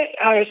siempre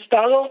ha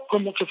estado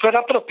como que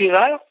fuera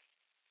propiedad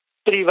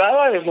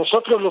privada de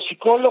nosotros los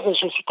psicólogos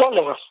o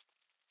psicólogas,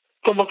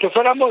 como que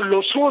fuéramos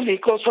los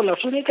únicos o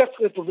las únicas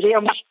que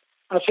podríamos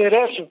hacer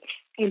eso.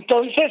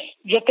 Entonces,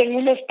 yo tengo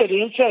una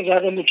experiencia ya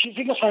de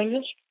muchísimos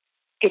años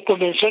que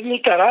comenzó en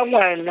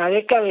Nicaragua en la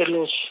década de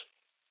los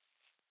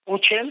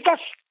 80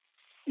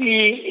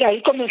 y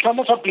ahí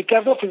comenzamos a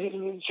aplicar lo que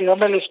se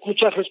llama la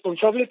escucha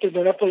responsable y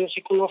tener apoyo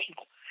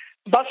psicológico.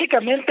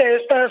 Básicamente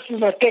esta es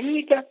una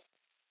técnica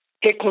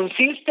que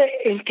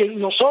consiste en que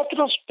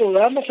nosotros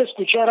podamos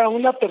escuchar a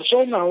una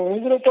persona o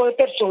un grupo de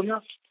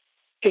personas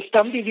que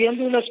están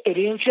viviendo una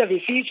experiencia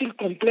difícil,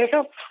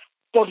 compleja,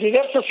 por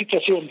diversas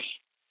situaciones.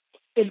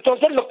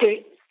 Entonces lo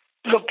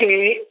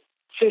que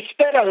se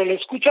espera de la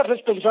escucha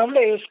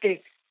responsable es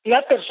que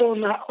la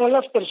persona o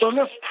las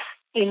personas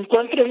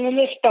encuentren un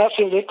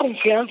espacio de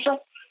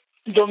confianza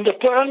donde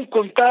puedan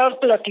contar,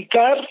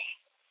 platicar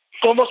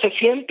cómo se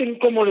sienten,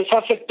 cómo les ha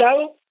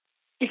afectado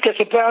y que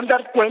se puedan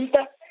dar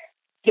cuenta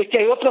de que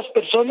hay otras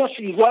personas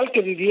igual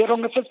que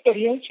vivieron esa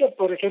experiencia,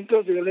 por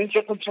ejemplo,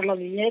 violencia contra la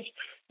niñez,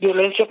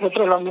 violencia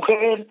contra la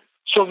mujer,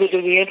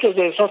 sobrevivientes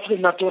de desastres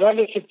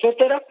naturales,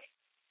 etcétera,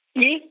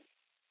 y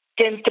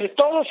que entre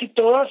todos y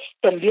todas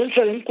también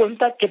se den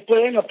cuenta que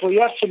pueden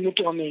apoyarse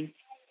mutuamente.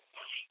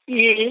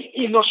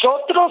 Y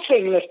nosotros,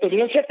 en la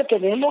experiencia que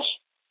tenemos,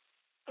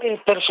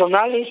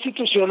 personal e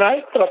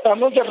institucional,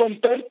 tratamos de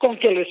romper con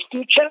que la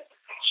escucha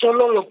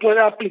solo lo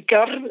pueda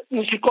aplicar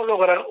un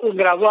psicólogo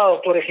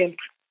graduado, por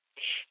ejemplo.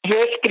 Yo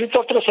he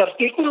escrito otros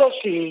artículos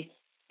y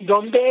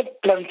donde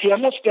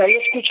planteamos que hay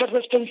escuchas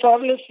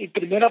responsables y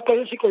primer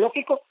apoyo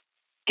psicológico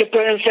que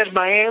pueden ser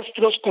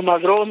maestros,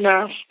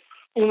 comadronas,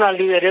 una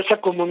lideresa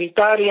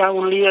comunitaria,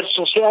 un líder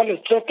social,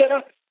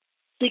 etcétera,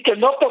 y que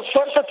no por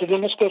fuerza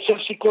tenemos que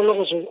ser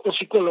psicólogos o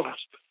psicólogas.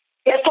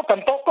 Esto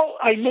tampoco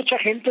hay mucha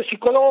gente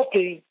psicólogo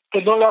que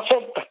no lo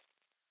acepta,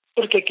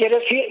 porque quiere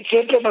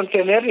siempre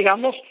mantener,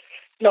 digamos,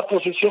 la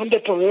posición de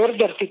poder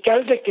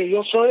vertical de que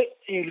yo soy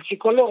el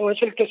psicólogo, es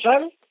el que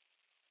sabe,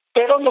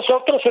 pero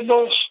nosotros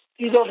hemos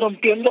ido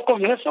rompiendo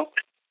con eso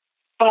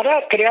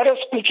para crear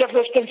escuchas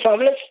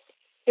responsables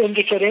en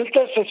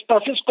diferentes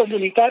espacios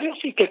comunitarios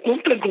y que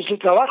cumplen con su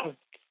trabajo.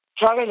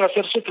 Saben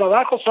hacer su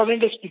trabajo,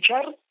 saben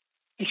escuchar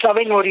y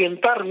saben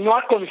orientar, no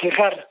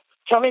aconsejar,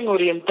 saben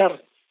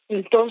orientar.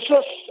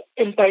 Entonces,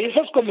 en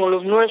países como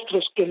los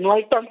nuestros, que no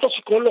hay tanto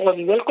psicólogo a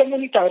nivel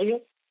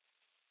comunitario,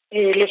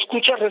 la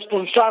escucha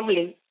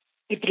responsable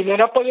y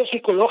primer apoyo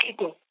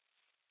psicológico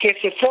que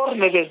se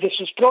forme desde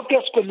sus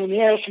propias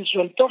comunidades y su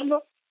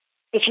entorno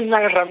es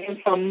una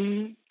herramienta,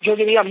 yo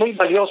diría, muy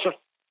valiosa.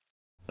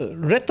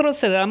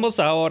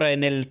 Retrocedamos ahora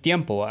en el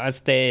tiempo,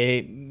 hasta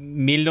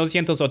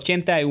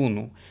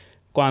 1981,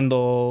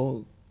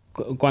 cuando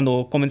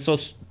comenzó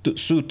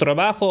su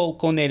trabajo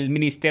con el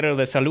Ministerio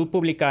de Salud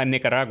Pública en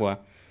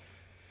Nicaragua.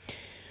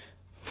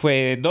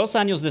 Fue 2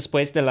 años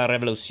después de la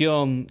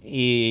revolución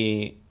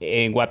y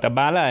en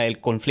Guatemala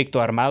el conflicto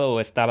armado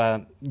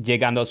estaba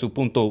llegando a su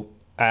punto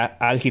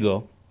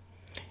álgido.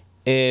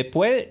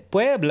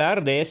 ¿Puede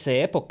hablar de esa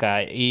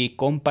época y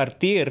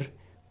compartir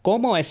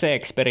cómo esa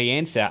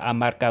experiencia ha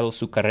marcado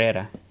su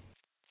carrera?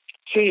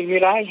 Sí,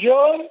 mira,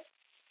 yo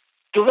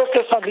tuve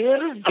que salir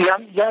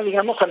ya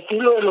digamos al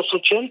filo de los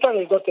 80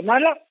 de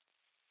Guatemala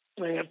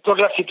por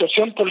la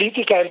situación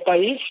política del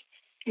país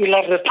y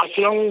la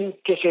represión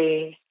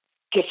que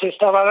se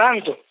estaba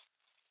dando.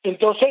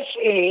 Entonces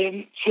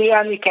fui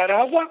a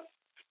Nicaragua,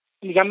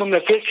 digamos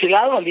me fui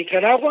exilado a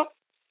Nicaragua,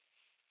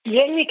 y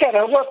en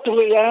Nicaragua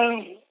tuve ya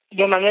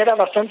de manera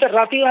bastante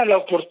rápida la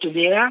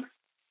oportunidad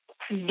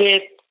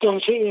de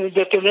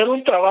tener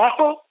un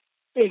trabajo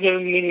en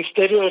el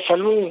Ministerio de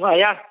Salud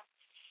allá.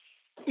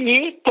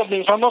 Y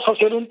comenzamos a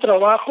hacer un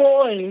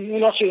trabajo en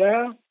una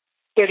ciudad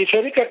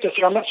periférica que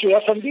se llama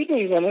Ciudad Sandino,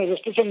 y bueno,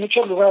 después en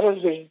muchos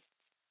lugares de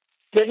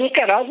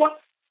Nicaragua.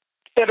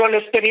 Pero la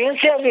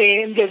experiencia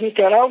de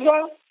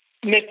Nicaragua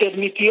me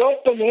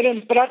permitió poner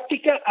en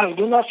práctica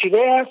algunas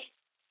ideas,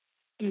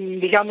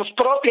 digamos,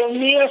 propias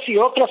mías y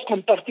otras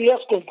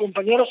compartidas con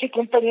compañeros y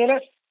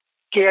compañeras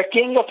que aquí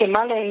en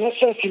Guatemala, en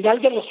ese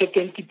final de los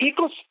 70 y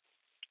picos,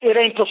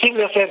 era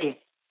imposible hacerlo.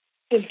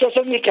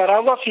 Entonces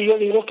Nicaragua sí yo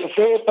digo que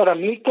fue para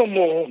mí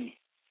como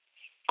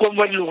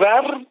el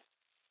lugar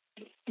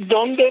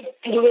donde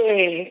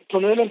pude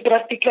poner en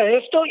práctica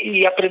esto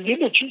y aprendí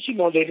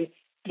muchísimo del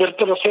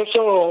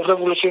proceso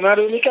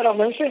revolucionario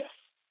nicaragüense,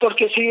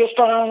 porque sí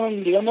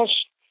estaban, digamos,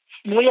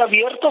 muy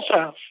abiertos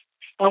a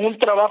un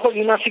trabajo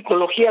de una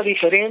psicología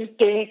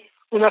diferente,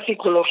 una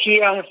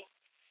psicología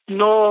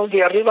no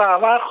de arriba a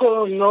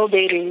abajo, no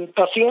del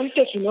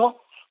paciente,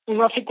 sino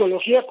una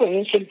psicología con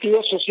un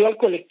sentido social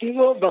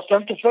colectivo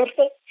bastante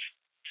fuerte,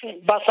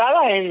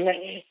 basada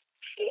en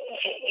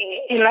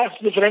las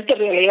diferentes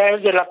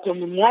realidades de la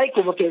comunidad y,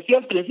 como te decía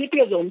al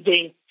principio,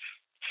 donde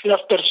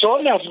las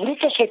personas,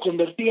 grupos se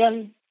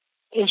convertían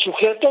en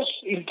sujetos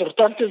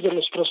importantes de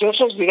los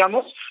procesos,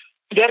 digamos,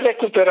 de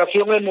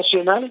recuperación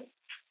emocional.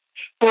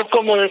 Pues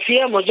como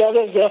decíamos ya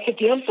desde hace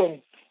tiempo,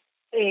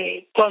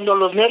 cuando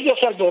los nervios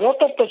se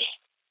alborotan, pues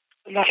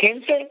la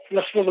gente,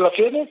 las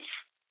poblaciones,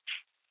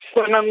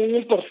 juegan un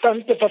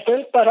importante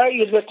papel para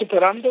ir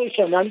recuperando y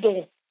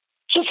sanando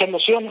sus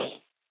emociones.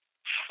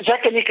 O sea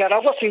que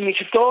Nicaragua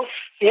significó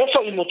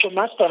eso y mucho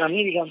más para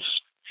mí, digamos.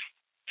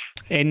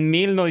 En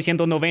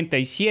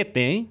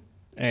 1997,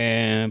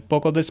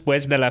 poco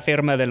después de la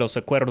firma de los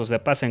acuerdos de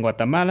paz en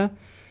Guatemala,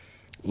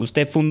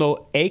 usted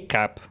fundó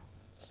ACAP.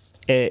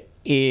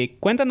 Y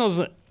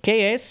cuéntanos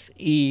qué es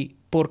y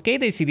por qué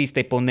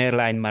decidiste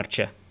ponerla en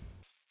marcha.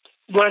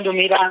 Bueno,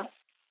 mira,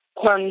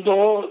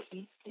 cuando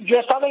yo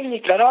estaba en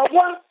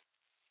Nicaragua,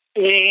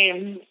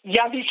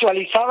 ya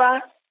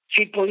visualizaba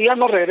si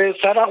podíamos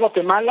regresar a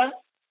Guatemala,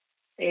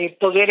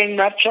 poder en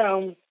marcha,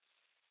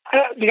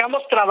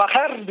 digamos,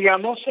 trabajar,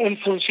 digamos, en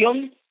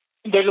función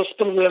de las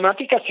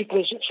problemáticas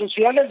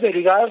psicosociales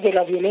derivadas de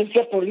la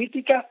violencia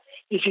política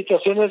y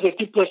situaciones de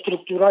tipo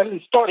estructural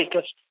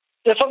históricas.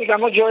 Eso,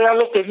 digamos, yo ya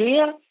lo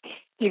tenía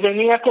y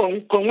venía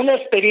con una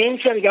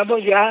experiencia, digamos,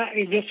 ya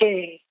en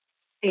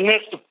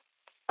esto.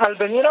 Al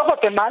venir a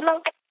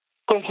Guatemala,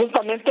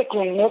 conjuntamente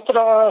con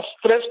otra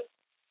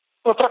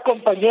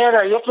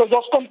compañera y otros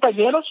 2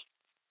 compañeros,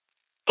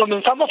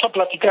 comenzamos a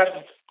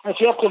platicar,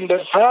 así a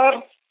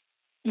conversar,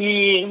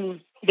 y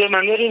de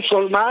manera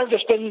informal,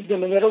 después de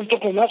manera un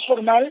poco más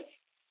formal,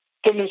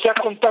 comencé a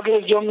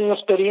contarles yo mi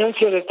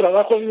experiencia de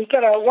trabajo en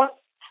Nicaragua,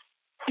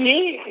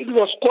 y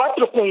los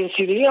 4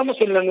 coincidíamos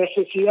en la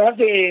necesidad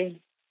de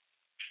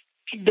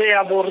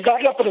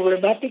abordar la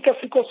problemática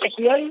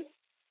psicosocial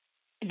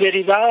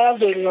derivada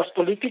de las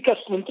políticas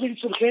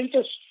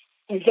contrainsurgentes,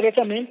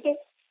 concretamente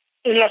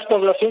en las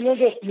poblaciones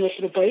de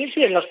nuestro país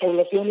y en las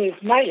poblaciones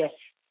mayas.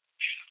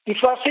 Y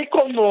fue así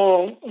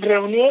como,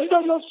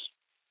 reuniéndonos,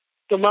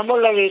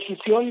 tomamos la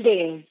decisión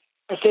de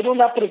hacer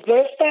una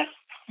propuesta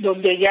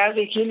donde ya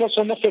dijimos,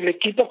 somos el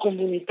equipo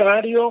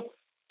comunitario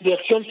de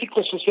acción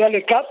psicosocial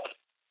ECAP,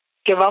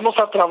 que vamos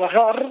a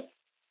trabajar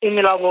en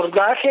el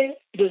abordaje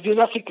desde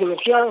una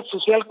psicología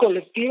social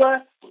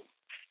colectiva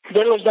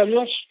de los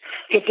daños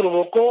que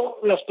provocó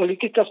las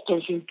políticas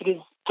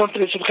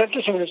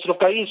contrainsurgentes en nuestro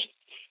país.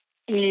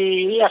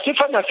 Y así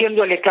fue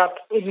naciendo el ECAP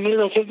en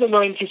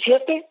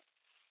 1997,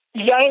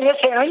 y ya en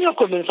ese año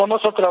comenzamos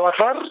a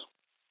trabajar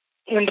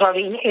en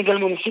el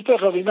municipio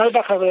de Rabinal,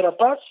 Baja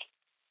Verapaz,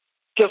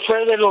 que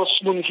fue de los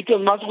municipios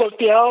más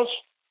golpeados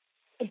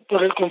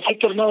por el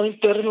conflicto armado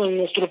interno en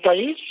nuestro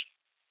país.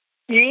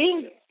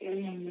 Y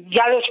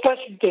ya después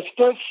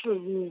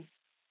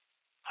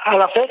a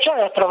la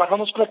fecha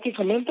trabajamos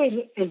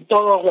prácticamente en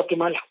todo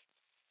Guatemala.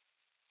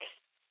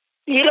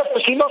 Y le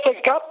pusimos el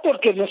CAP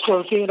porque nos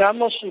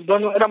consideramos,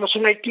 éramos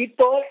un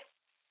equipo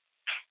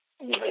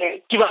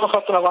que íbamos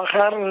a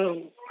trabajar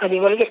a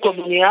nivel de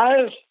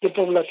comunidades, de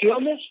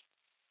poblaciones,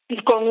 y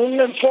con un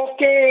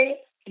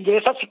enfoque de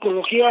esa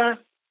psicología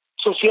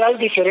social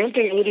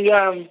diferente, yo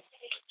diría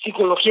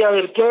psicología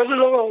del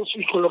pueblo,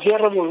 psicología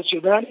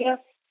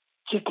revolucionaria,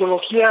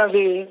 psicología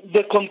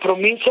de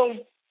compromiso,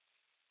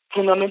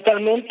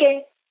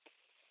 fundamentalmente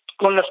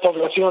con las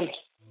poblaciones.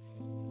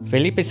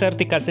 Felipe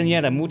Sarti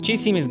Castañeda,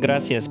 muchísimas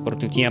gracias por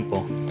tu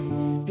tiempo.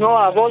 No,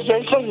 a vos,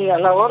 Jason, y a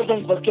la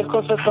orden, cualquier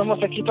cosa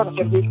estamos aquí para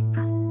servir.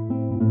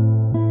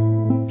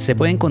 Se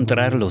puede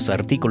encontrar los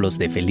artículos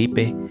de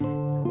Felipe,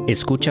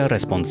 Escucha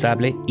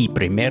Responsable y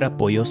Primer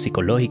Apoyo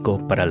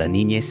Psicológico para la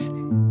Niñez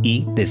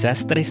y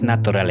Desastres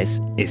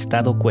Naturales,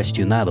 Estado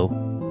Cuestionado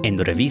en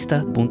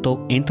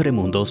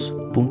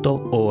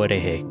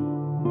revista.entremundos.org.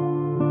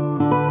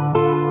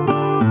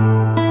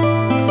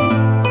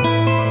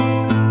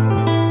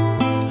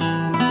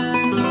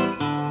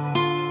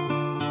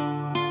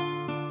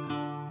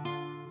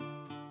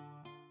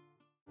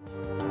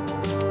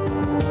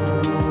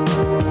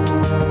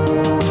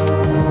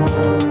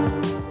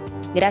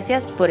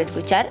 Gracias por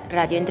escuchar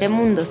Radio Entre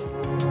Mundos.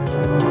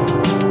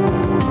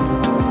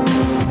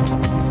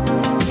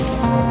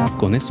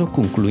 Con eso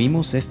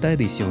concluimos esta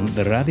edición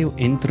de Radio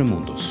Entre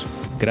Mundos.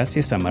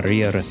 Gracias a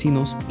María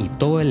Racinos y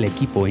todo el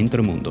equipo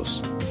Entre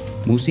Mundos.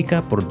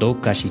 Música por Do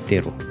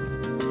Cachitero.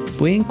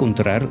 Puede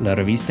encontrar la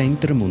revista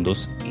Entre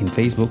Mundos en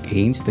Facebook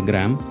e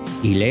Instagram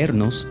y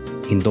leernos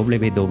en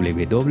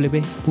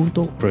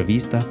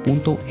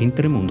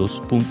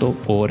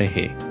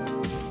www.revista.entremundos.org.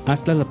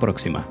 Hasta la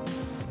próxima.